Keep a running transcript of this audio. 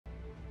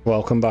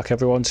Welcome back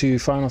everyone to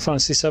Final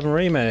Fantasy VII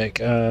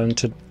Remake, and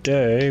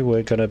today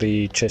we're going to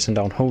be chasing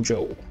down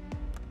Hojo.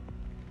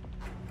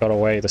 Got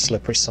away, the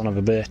slippery son of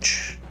a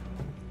bitch.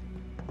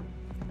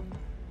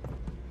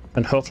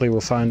 And hopefully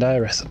we'll find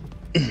Aerith.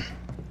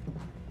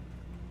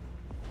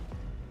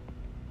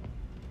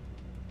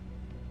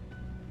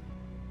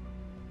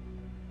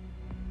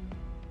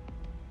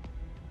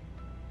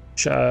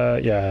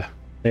 Yeah,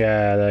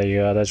 there you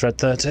go, there's Red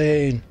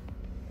 13.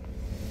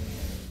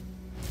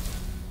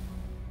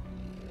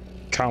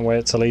 Can't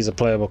wait till he's a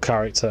playable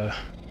character.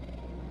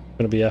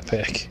 Gonna be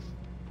epic.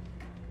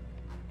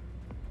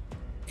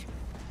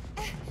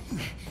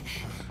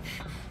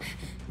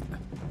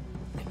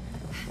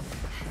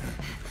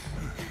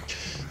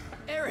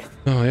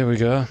 Oh, here we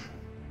go.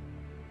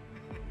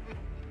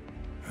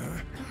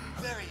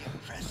 Very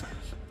impressive.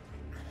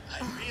 I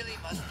really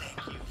must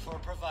thank you for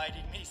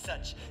providing me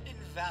such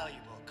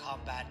invaluable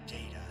combat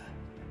data.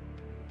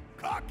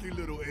 Cocky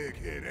little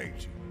egghead,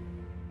 ain't you?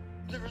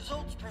 The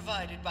results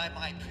provided by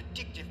my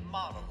predictive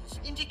models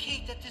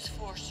indicate that this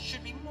force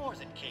should be more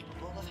than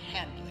capable of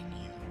handling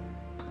you.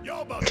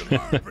 Y'all about to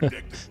learn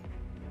predictable.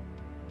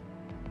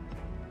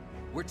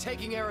 We're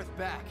taking Aerith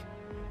back.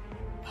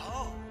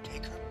 Oh,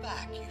 take her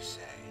back, you say?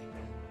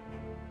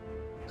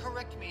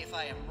 Correct me if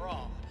I am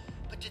wrong,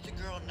 but did the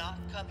girl not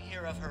come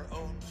here of her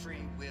own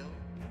free will?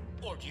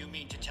 Or do you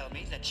mean to tell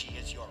me that she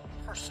is your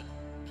personal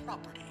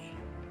property?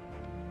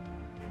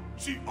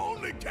 She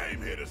only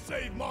came here to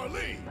save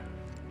Marlene.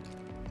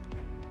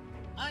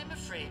 I'm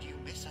afraid you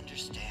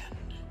misunderstand.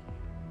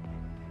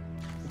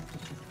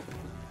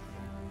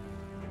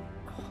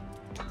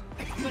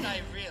 But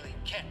I really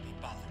can't be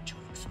bothered to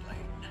explain.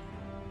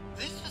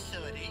 This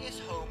facility is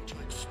home to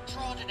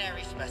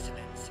extraordinary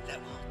specimens that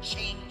will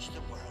change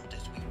the world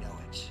as we know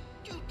it.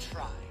 Do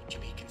try to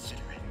be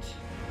considerate.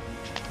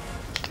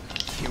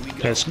 Here we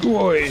go. Let's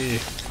go!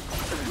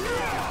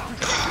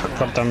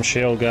 Goddamn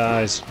shield,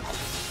 guys.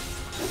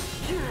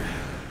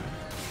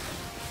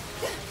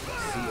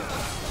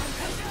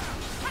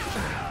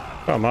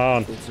 Come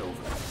on. It's over.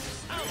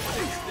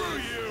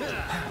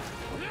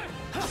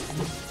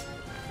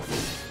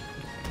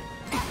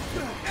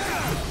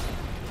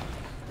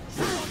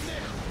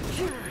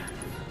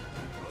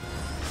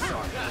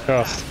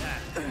 Ugh.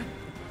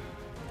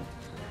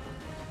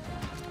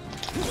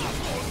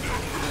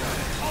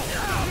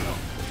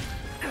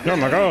 Oh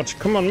my god,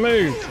 come on,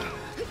 move!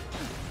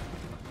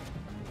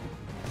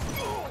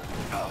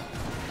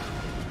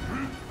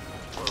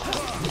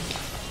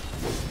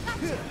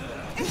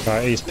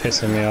 Right, he's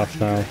pissing me off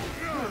now.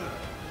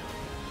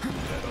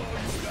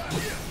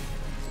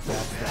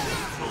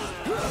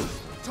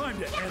 Time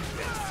to end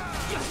this.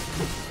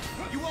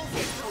 You won't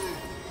get through.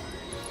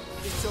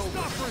 It's over.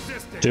 Stop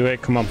resisting. Do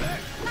it, come on.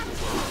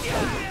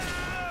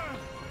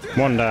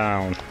 One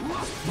down.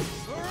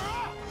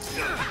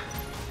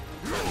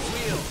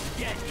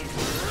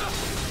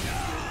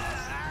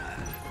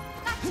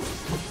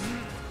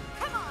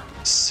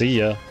 See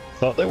ya.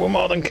 Thought they were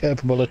more than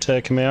capable of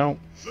taking me out.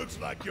 Looks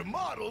like your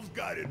models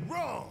got it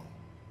wrong.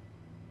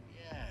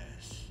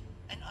 Yes,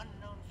 an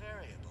unknown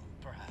variable,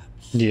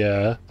 perhaps.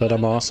 Yeah, but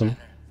I'm awesome.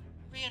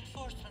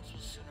 Reinforcements will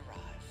soon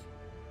arrive.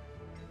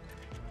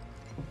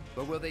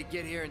 But will they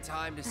get here in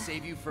time to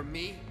save you from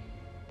me?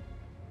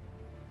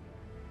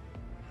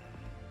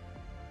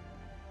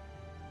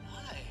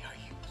 Why are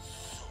you a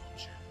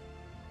soldier?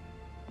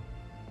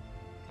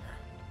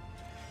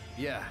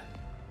 Yeah.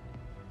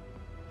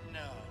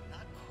 No,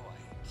 not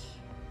quite.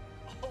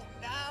 Oh,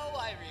 now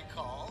I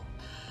recall.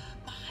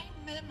 My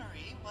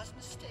memory was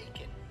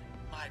mistaken.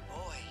 My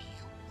boy,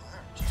 you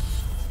weren't a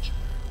soldier.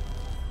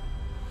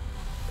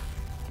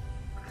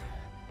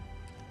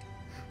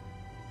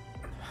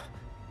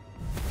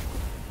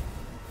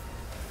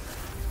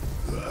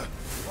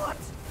 What?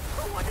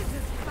 What is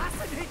this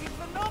fascinating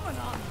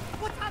phenomenon?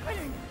 What's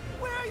happening?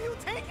 Where are you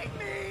taking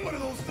me? What are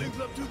those things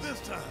up to this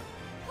time?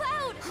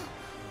 Cloud!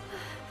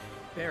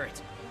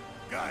 Barrett.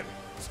 Got it.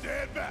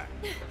 Stand back.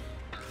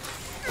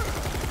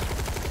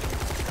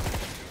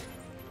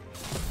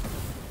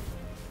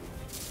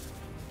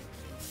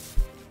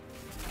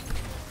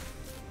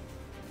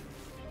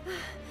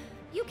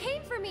 You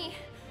came for me.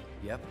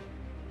 Yep.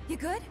 You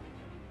good?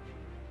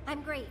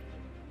 I'm great.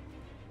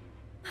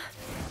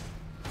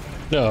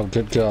 Oh,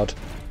 good god.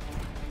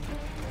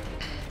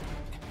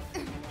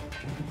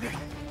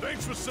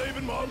 Thanks for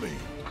saving Marlene.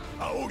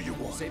 I owe you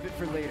one. Save it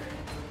for later.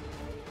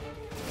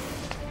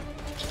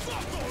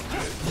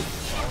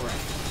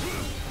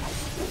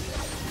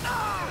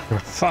 Oh,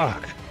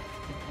 fuck.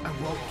 I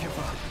won't give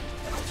up.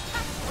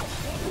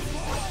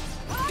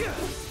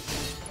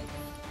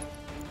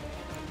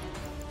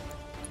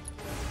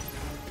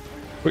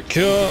 Quick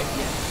cure.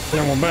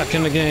 Then we're back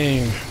in the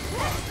game.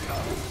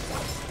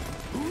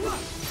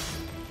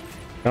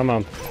 Come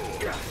on.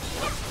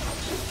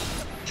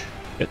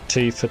 Get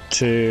Tifa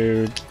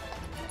to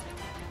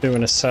do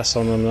an assess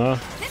on them though.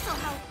 This'll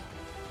help.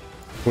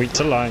 Weak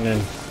to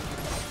lightning.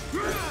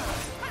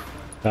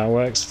 That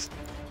works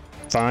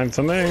fine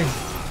for me.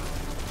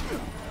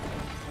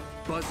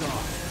 Buzz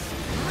off.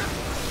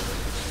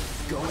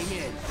 Going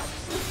in.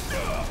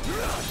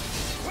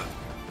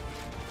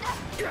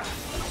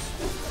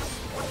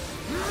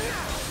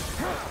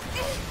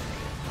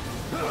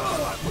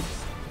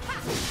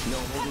 No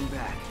holding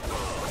back.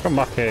 Come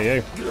back here,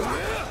 you.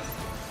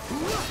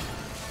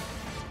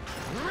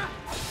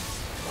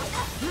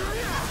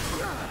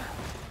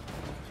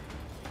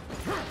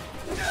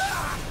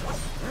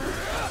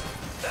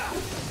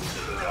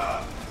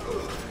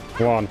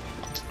 One.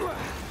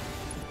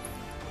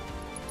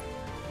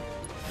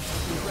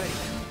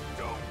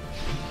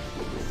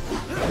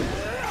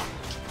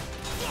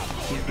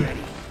 Get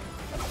ready.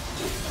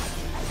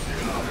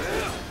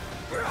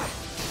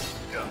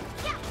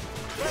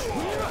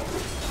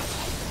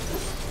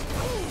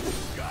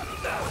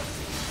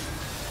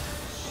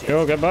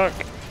 Yo, get back.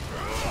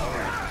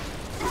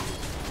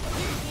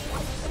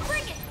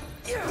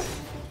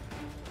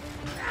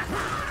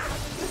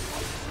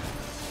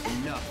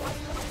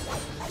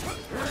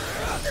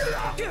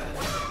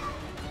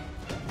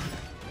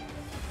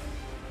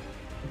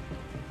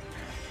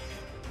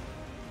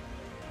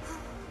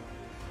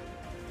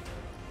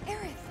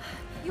 Aerith,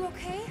 you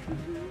okay?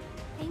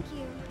 Thank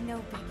you. No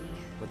biggie.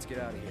 Let's get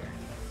out of here.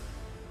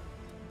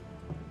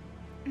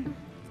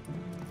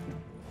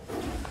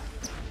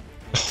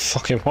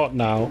 Fucking what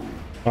now?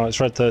 Oh, it's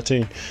red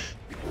 13.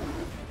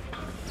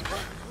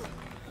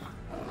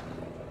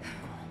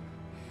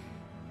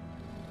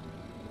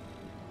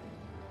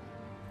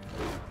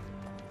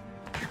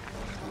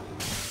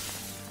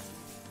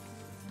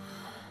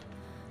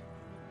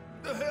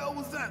 The hell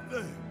was that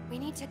thing? We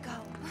need to go.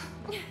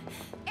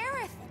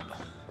 Aerith!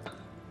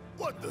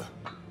 What the?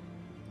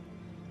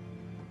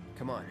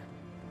 Come on.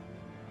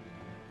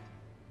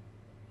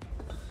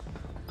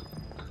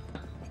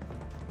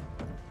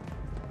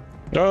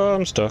 Oh,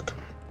 I'm stuck.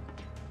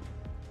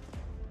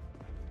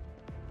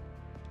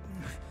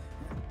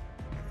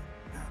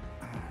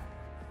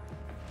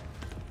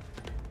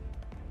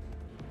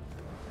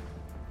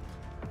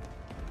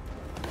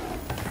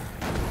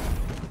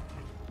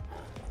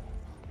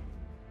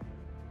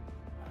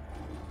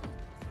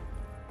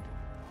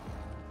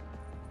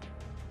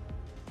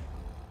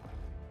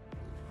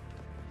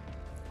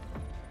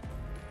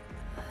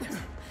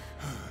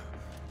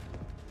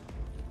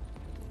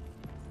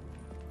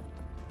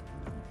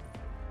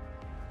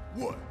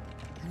 What?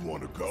 You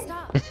want to go?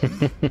 Stop.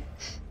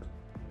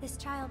 This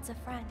child's a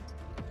friend.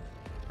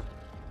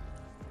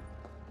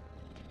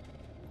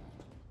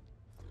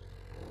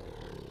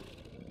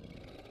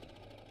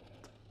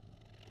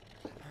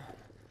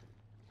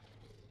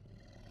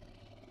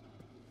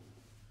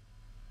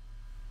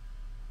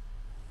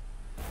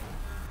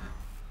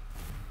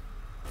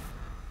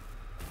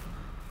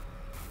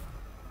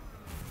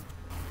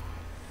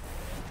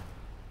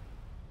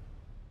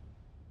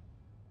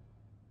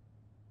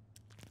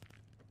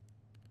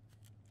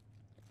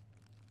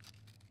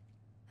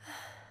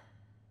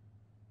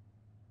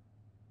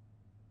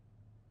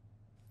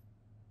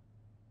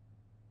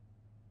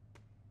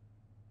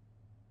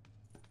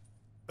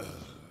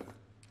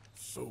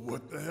 So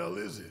what the hell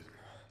is it?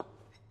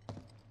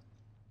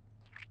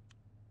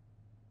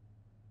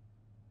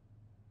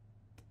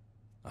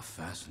 A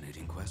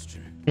fascinating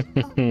question.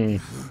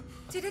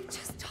 Did it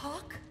just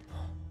talk?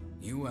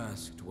 You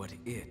asked what it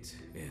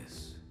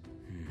is.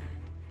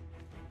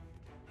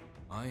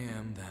 I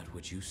am that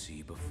which you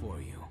see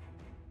before you,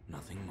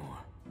 nothing more.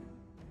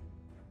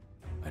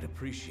 I'd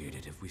appreciate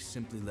it if we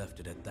simply left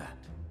it at that.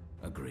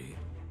 Agreed?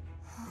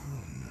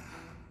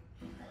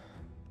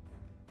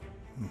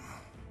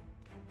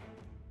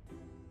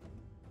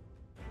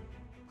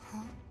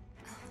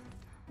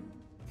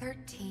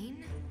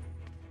 13?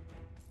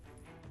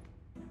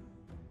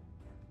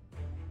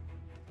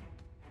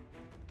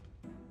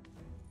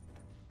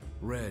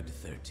 Red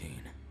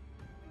 13.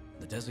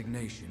 The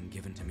designation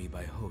given to me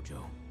by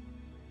Hojo.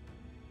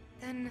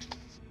 Then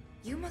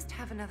you must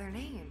have another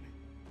name.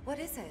 What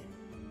is it?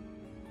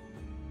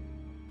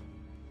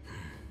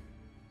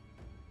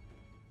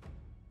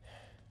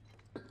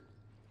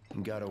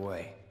 He got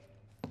away.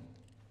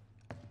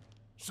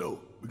 So,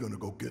 we're gonna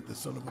go get the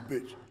son of a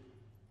bitch.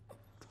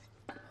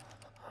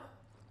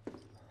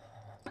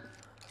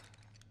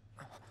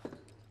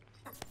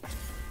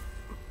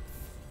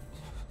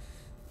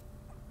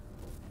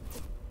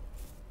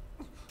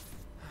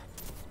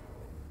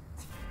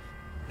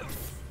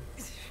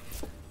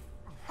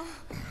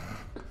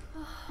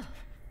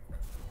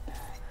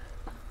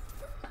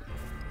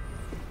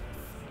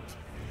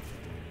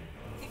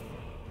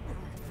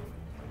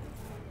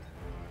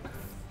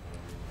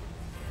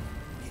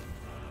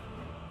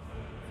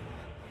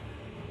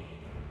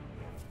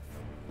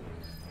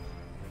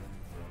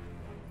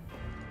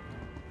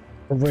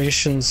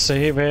 Operation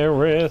Save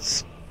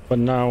Aerith, but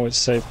now it's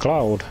Save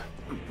Cloud.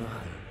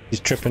 He's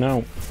tripping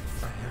out.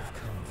 I have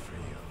come for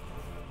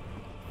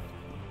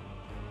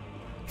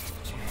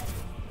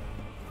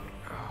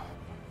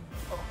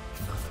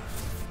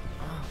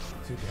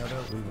you.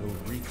 Together we will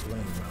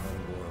reclaim our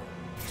world.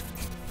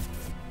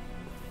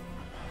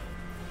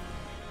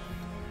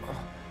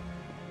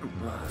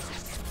 Mother,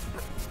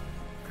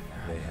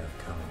 they have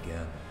come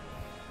again.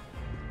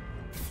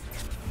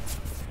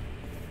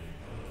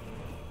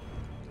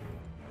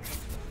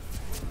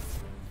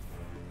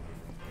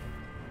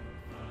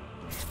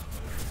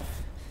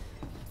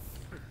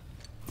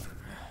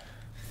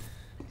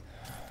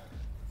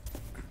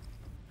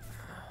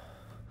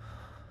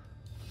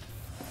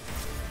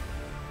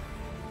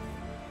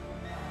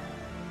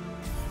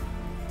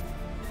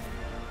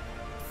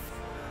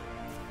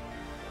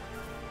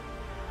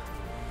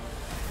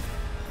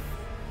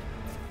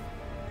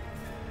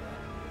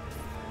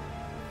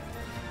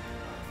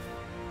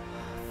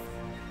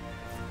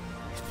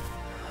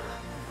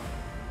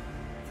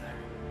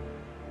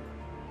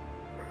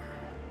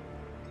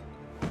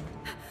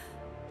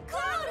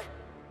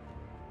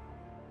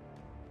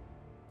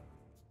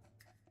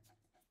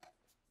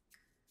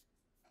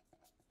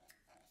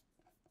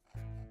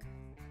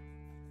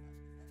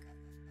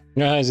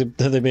 Yeah, are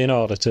they being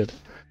audited?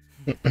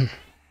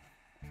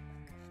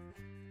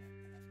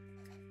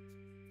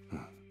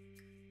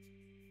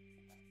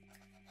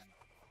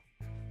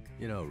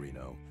 You know,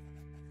 Reno,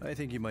 I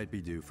think you might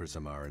be due for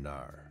some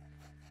R&R.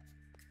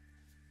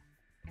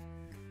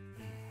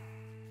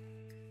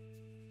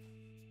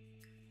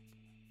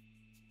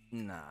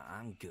 Nah,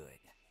 I'm good.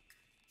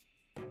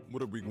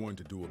 What are we going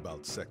to do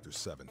about Sector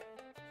 7?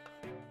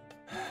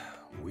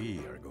 We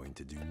are going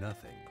to do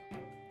nothing.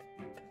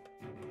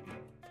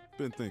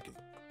 Been thinking,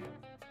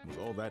 was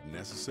all that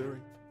necessary?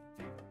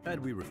 Had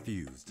we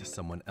refused,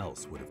 someone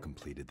else would have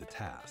completed the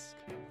task.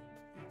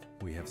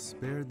 We have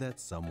spared that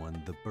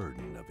someone the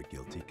burden of a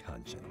guilty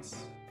conscience.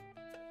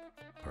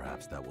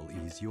 Perhaps that will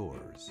ease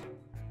yours.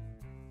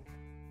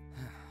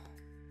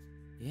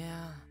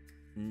 Yeah,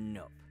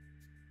 nope.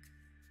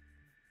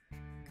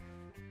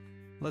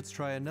 Let's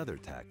try another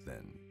tack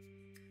then.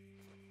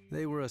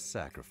 They were a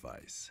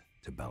sacrifice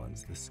to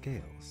balance the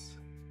scales.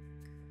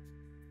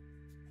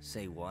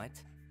 Say what?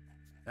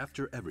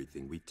 After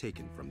everything we'd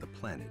taken from the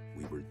planet,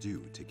 we were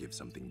due to give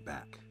something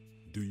back.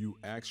 Do you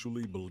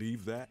actually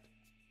believe that?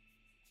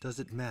 Does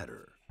it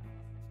matter?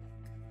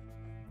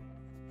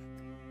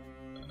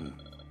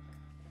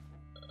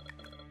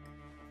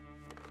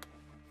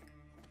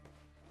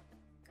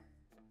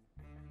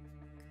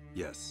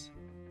 Yes,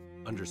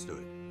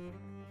 understood.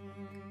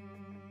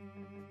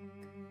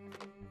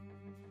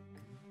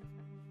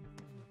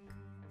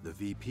 The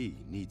VP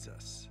needs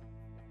us.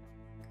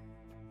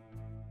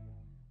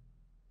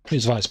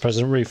 He's Vice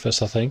President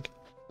Rufus, I think.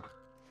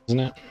 Isn't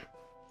it?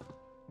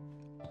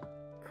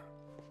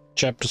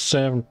 Chapter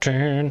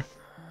 17.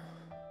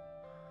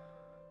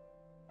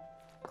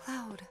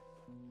 Cloud.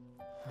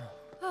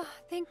 Oh,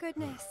 thank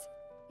goodness.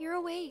 You're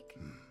awake.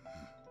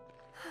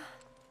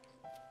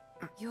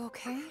 You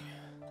okay?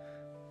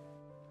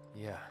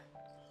 Yeah.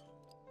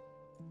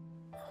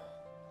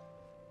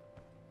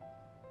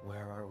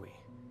 Where are we?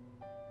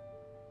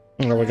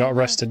 Oh, we got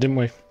arrested, didn't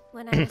we?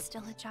 When I was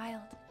still a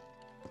child.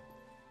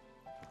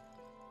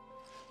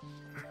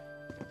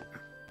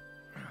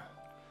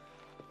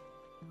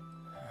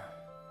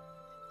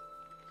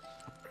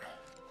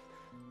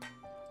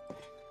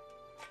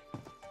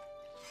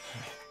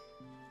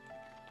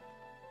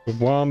 With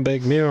one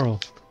big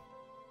mural.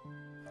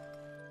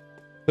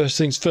 First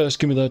things first,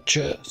 give me that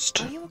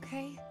chest. Are you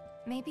okay?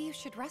 Maybe you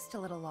should rest a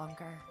little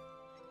longer.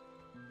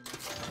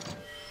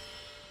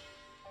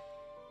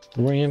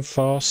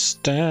 Reinforced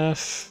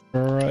staff.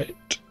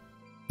 Right.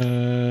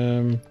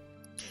 Ugh.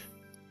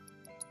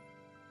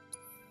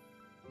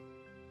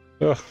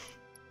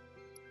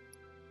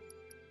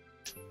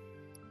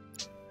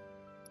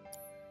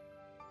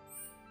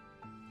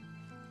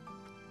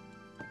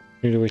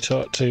 Who do we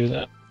talk to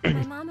then?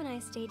 My mom and I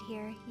stayed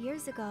here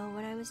years ago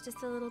when I was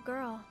just a little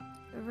girl.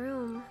 The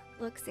room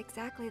looks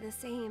exactly the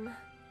same.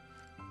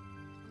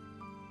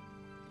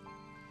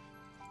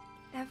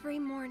 Every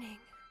morning,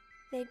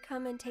 they'd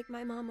come and take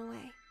my mom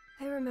away.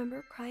 I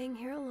remember crying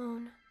here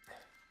alone.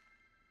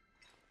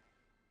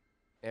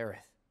 Aerith,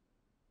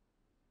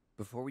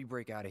 before we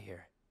break out of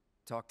here,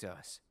 talk to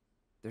us.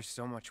 There's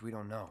so much we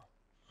don't know.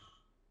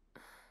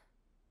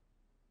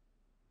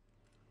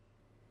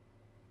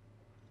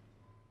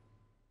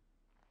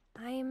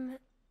 I'm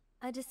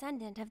a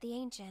descendant of the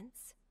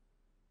ancients.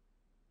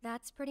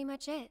 That's pretty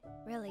much it,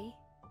 really.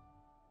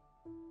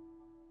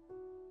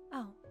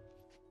 Oh,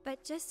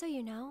 but just so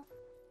you know,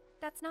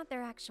 that's not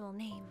their actual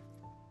name.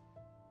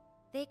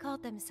 They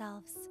called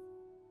themselves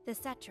the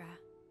Cetra.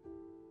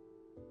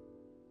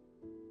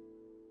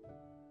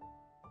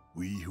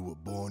 We who were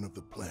born of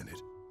the planet,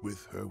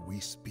 with her we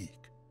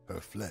speak,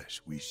 her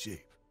flesh we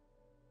shape.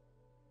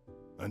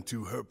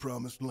 Unto her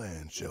promised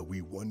land shall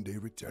we one day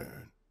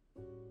return.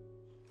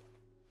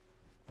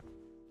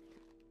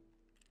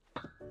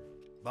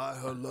 By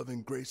her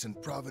loving grace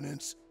and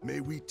providence,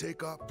 may we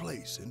take our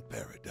place in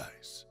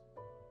paradise.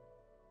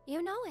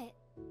 You know it.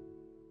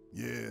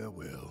 Yeah,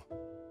 well,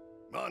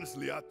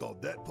 honestly, I thought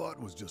that part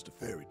was just a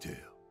fairy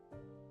tale.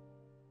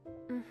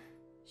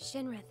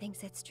 Shinra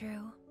thinks it's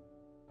true.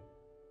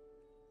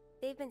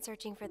 They've been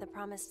searching for the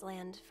Promised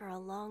Land for a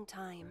long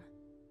time.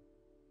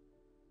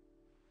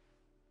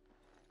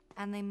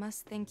 And they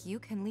must think you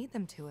can lead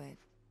them to it.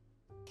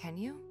 Can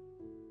you?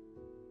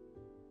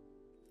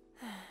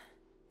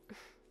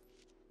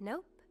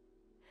 Nope.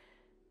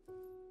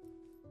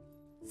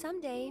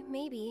 Someday,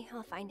 maybe,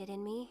 I'll find it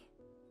in me.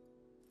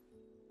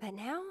 But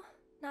now,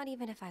 not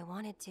even if I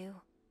wanted to.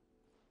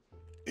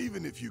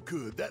 Even if you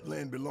could, that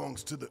land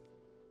belongs to to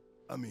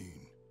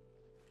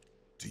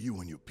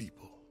you and your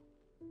people.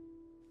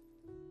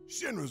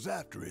 Shinra's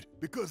after it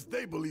because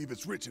they believe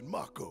it's rich in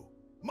mako.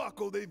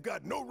 Mako they've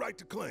got no right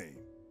to claim.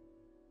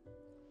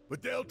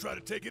 But they'll try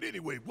to take it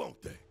anyway,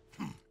 won't they?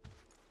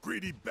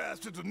 Greedy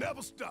bastards will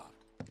never stop.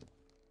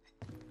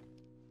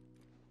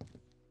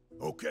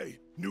 Okay,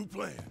 new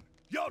plan.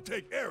 Y'all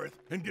take Aerith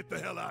and get the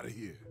hell out of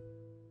here.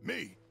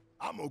 Me,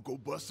 I'm gonna go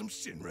bust some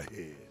Shinra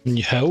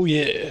heads. Hell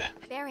yeah.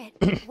 Barrett,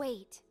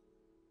 wait.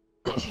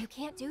 You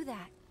can't do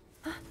that.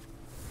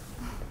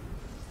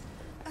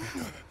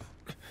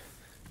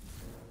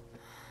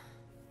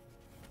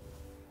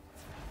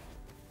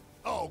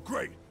 Oh,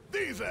 great.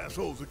 These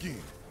assholes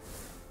again.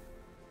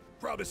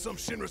 Probably some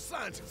Shinra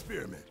science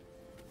experiment.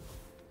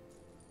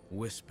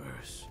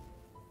 Whispers.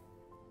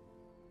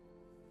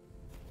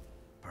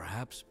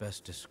 Perhaps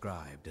best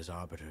described as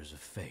arbiters of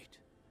fate.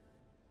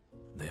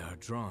 They are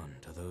drawn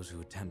to those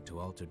who attempt to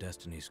alter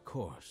destiny's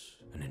course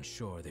and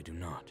ensure they do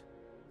not.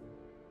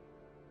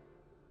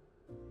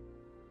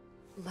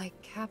 Like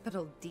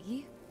capital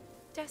D?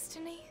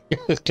 Destiny?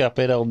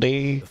 Capital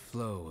D. The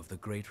flow of the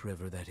great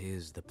river that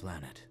is the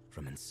planet,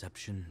 from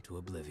inception to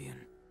oblivion.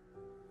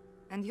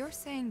 And you're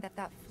saying that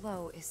that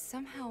flow is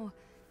somehow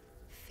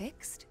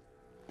fixed?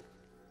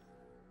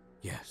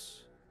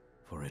 Yes,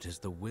 for it is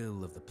the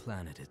will of the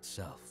planet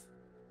itself.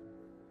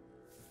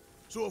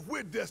 So if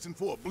we're destined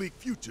for a bleak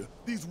future,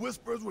 these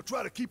whispers will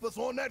try to keep us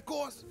on that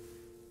course?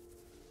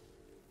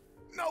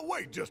 Now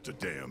wait just a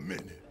damn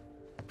minute.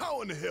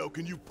 How in the hell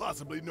can you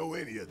possibly know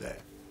any of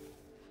that?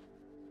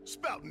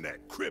 Spouting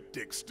that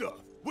cryptic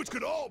stuff, which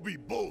could all be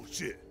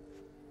bullshit.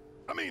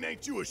 I mean,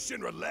 ain't you a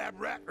Shinra lab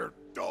rat or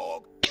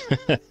dog?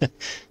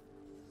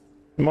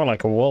 More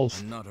like a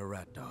wolf. I'm not a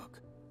rat dog.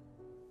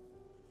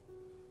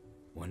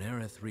 When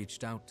Aerith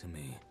reached out to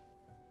me,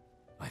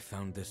 I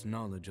found this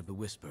knowledge of the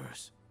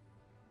Whispers.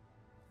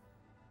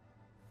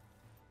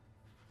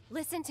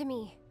 Listen to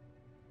me.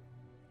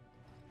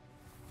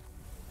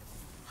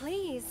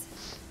 Please.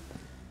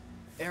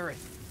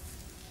 Aerith.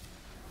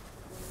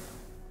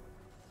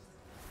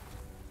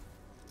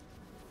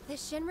 The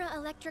Shinra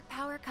Electric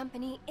Power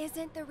Company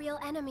isn't the real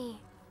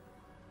enemy.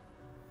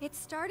 It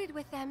started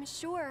with them,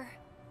 sure,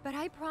 but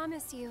I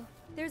promise you,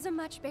 there's a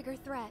much bigger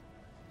threat.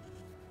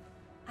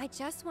 I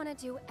just want to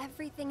do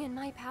everything in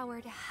my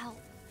power to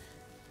help.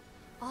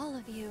 All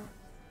of you.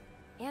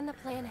 And the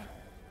planet.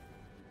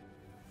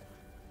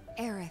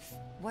 Aerith,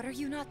 what are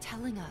you not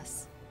telling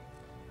us?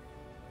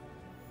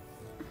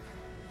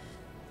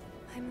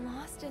 I'm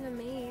lost in a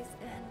maze,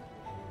 and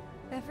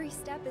every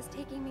step is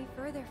taking me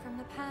further from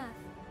the path.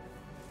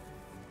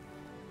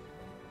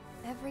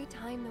 Every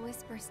time the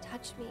Whispers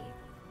touch me,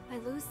 I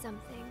lose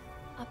something,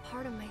 a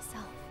part of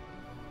myself.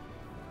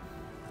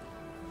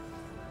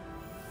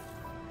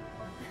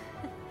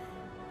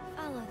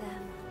 Follow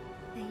them,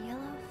 the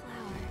yellow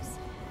flowers.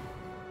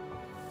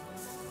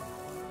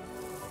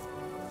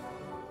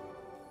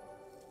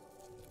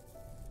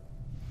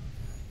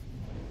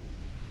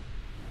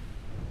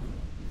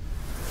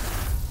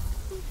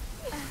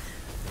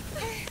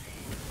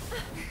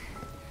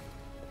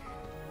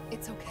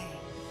 It's okay.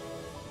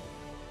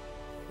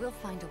 We'll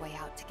find a way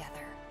out together.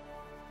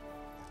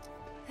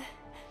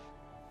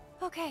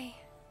 Okay.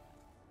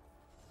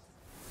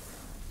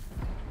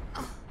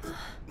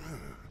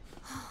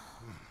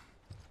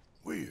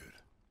 Weird.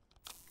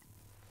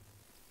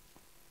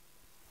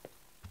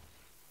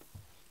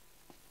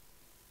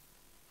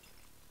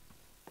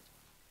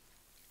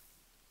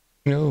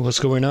 Oh, what's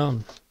going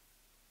on?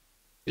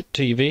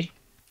 TV?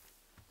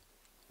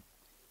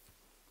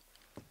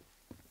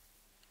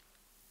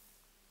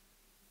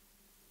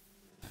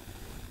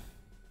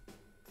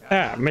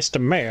 Ah, Mr.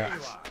 Mayor.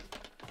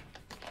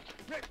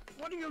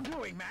 What are you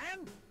doing,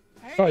 man?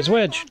 Hey, Oh, it's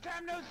Wedge. long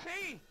time no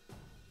see.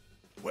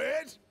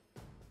 Wedge?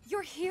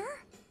 You're here?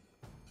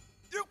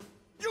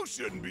 You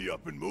shouldn't be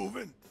up and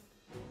moving.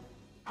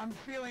 I'm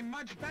feeling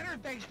much better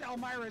thanks to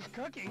Elmira's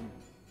cooking.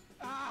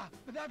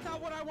 But that's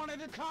not what I wanted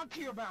to talk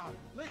to you about.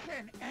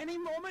 Listen, any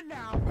moment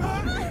now.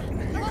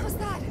 What was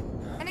that?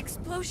 An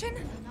explosion?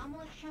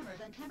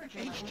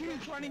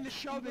 HQ's running the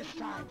show this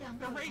time.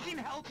 They're raising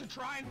hell to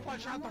try and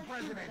flush out the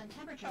president.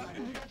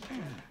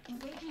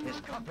 This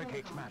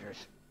complicates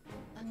matters.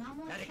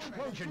 That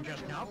explosion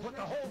just now put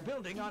the whole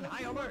building on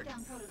high alert.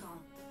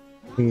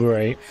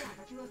 Great.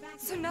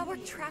 So now we're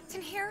trapped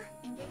in here?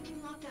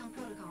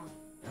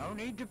 No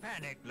need to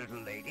panic,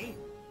 little lady.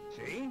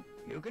 See?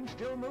 You can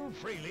still move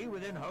freely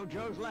within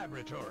Hojo's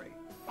laboratory.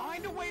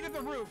 Find a way to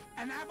the roof.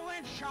 An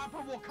Avalanche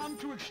chopper will come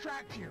to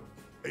extract you.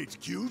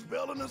 HQ's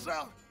bailing us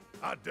out?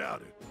 I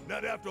doubt it.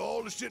 Not after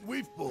all the shit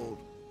we've pulled.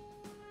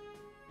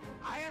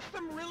 I asked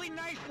them really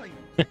nicely.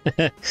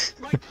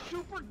 Like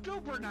super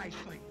duper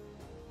nicely.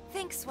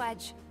 Thanks,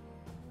 Wedge.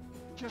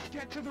 Just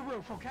get to the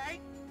roof, okay?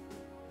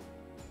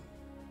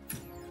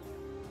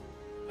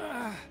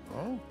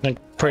 I'm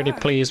pretty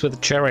pleased with the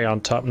cherry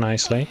on top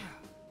nicely.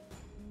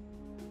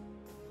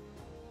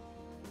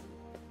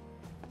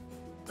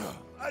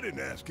 I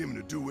didn't ask him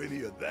to do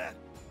any of that.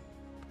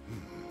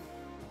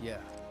 Yeah,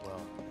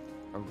 well,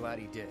 I'm glad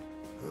he did.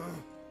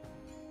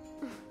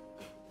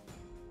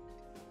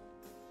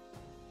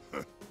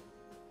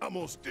 I'm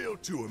gonna still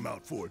chew him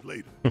out for it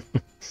later.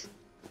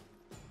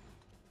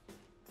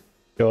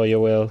 Sure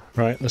you will.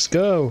 Right, let's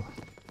go.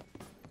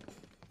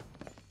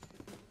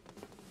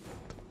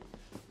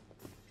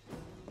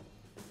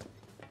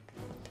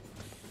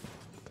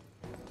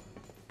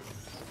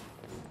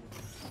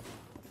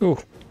 Ooh.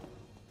 Of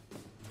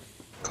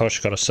course,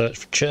 you gotta search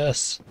for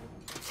chests.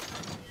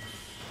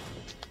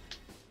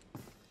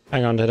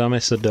 Hang on, did I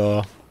miss the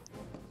door?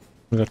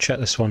 I'm gonna check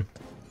this one.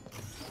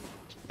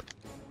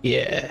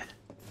 Yeah.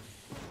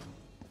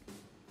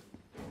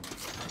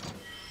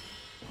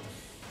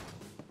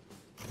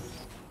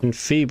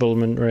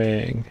 Enfeeblement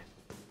ring.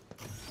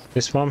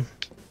 This one?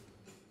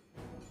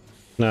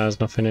 No, there's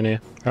nothing in here.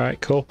 Alright,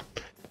 cool.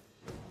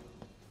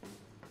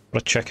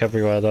 I'll check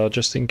everywhere though,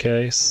 just in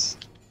case.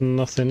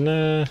 Nothing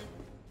there.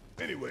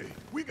 Anyway,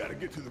 we gotta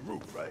get to the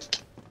roof,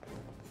 right?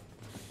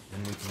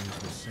 Then we can use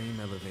the same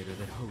elevator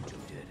that Hojo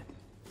did.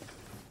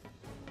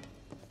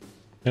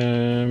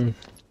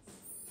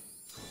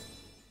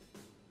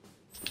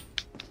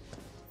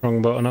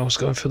 Wrong button, I was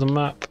going for the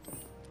map.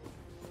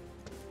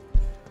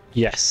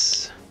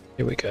 Yes.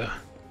 Here we go.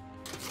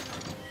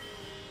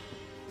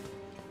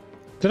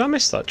 Did I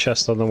miss that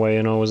chest on the way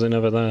in, or was it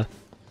never there?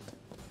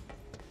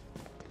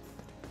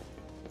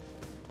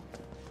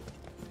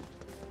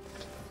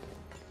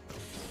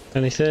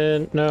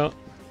 Anything? No.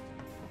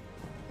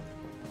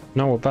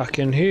 Now we're back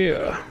in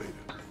here.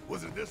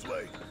 Was it this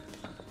way?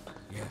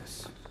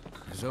 Yes.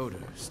 His odor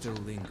still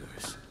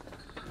lingers.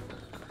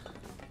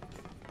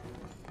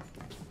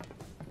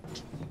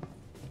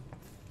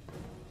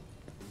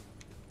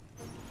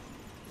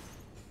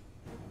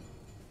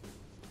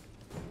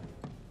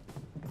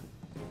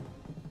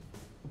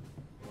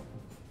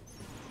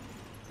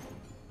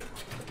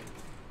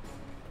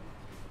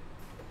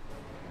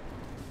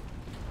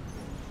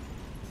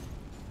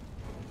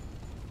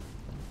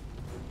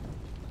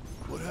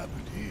 What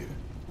happened here?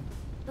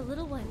 The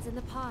little ones in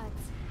the pods.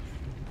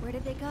 Where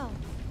did they go?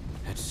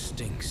 That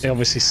stinks. They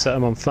obviously set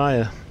them on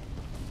fire.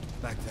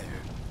 Back there.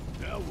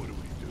 Now what do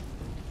we do?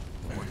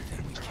 One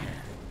thing we can.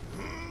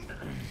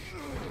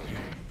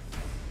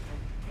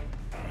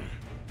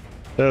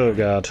 Oh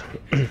god.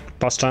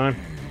 Boss time.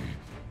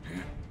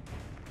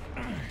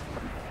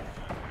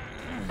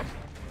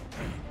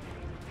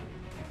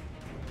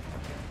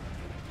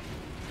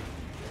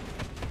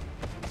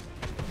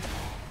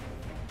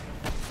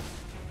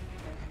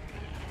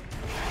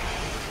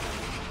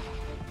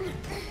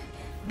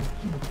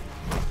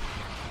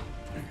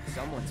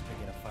 Someone's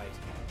picking a fight.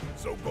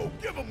 So go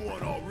give him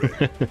one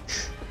already.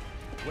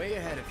 Way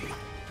ahead of you.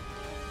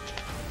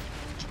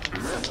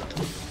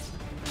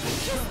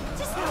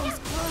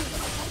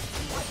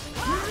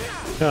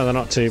 No, they're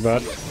not too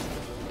bad.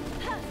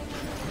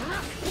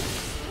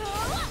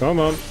 Come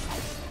on.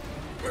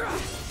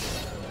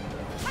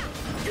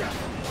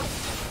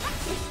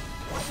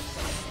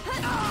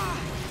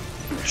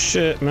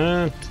 Shit,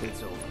 man.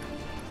 It's over.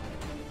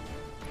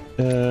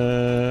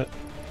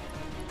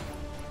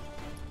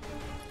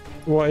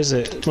 What is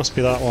it? It must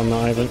be that one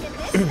that I haven't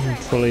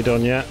fully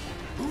done yet.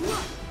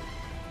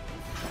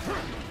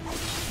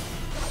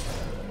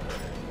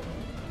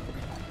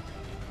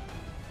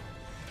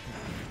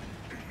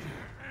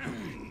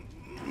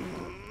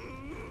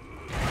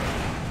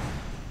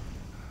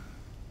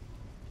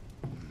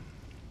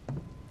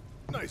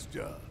 Nice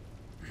job.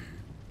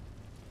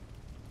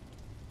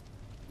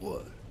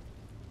 What?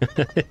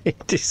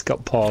 Just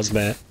got paused,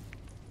 mate.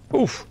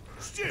 Oof.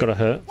 Shit, Gotta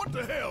hurt. What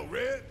the hell,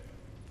 Red?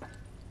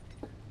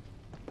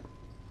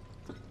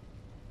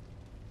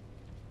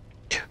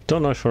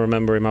 Don't know if I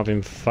remember him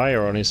having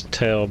fire on his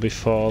tail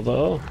before,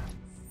 though.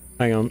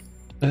 Hang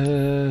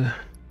on.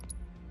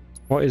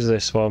 What is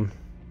this one?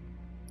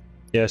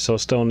 Yeah, so I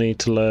still need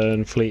to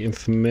learn Fleeting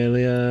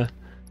Familiar.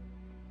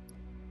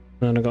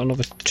 And I've got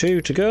another 2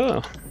 to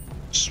go.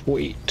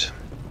 Sweet.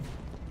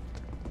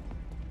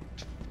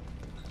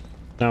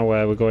 Now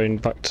where? We're going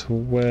back to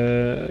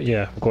where?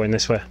 Yeah, we're going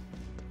this way.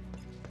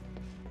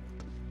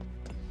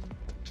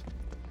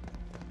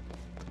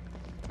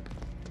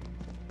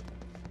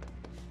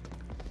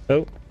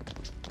 Oh.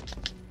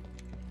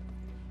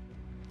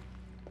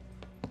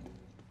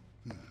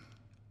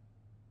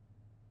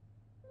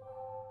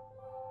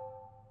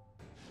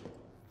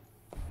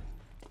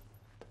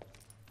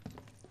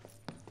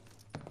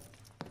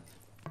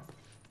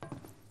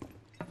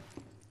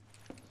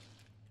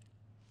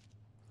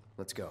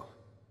 Let's go.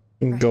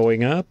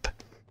 Going up.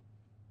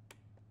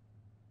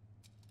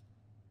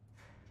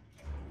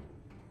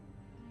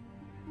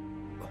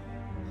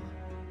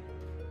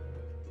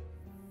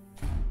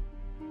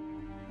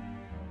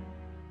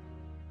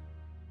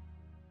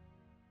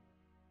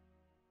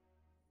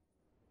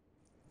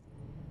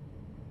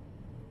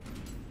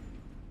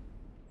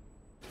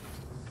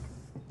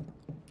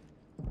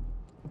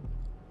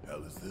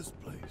 Hell is this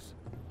place?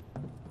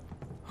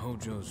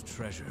 Hojo's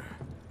treasure.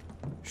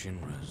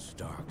 Shinra's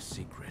dark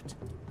secret.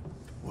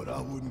 What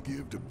I wouldn't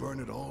give to burn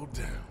it all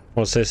down.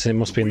 What's this? It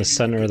must be in the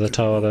center of the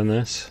tower then,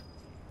 this.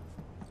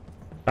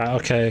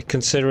 Okay,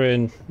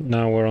 considering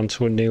now we're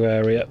onto a new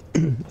area,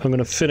 I'm going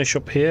to finish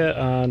up here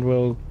and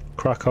we'll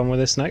crack on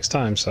with this next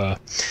time. So,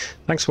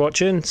 thanks for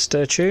watching,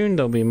 stay tuned,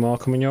 there'll be more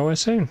coming your way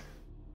soon.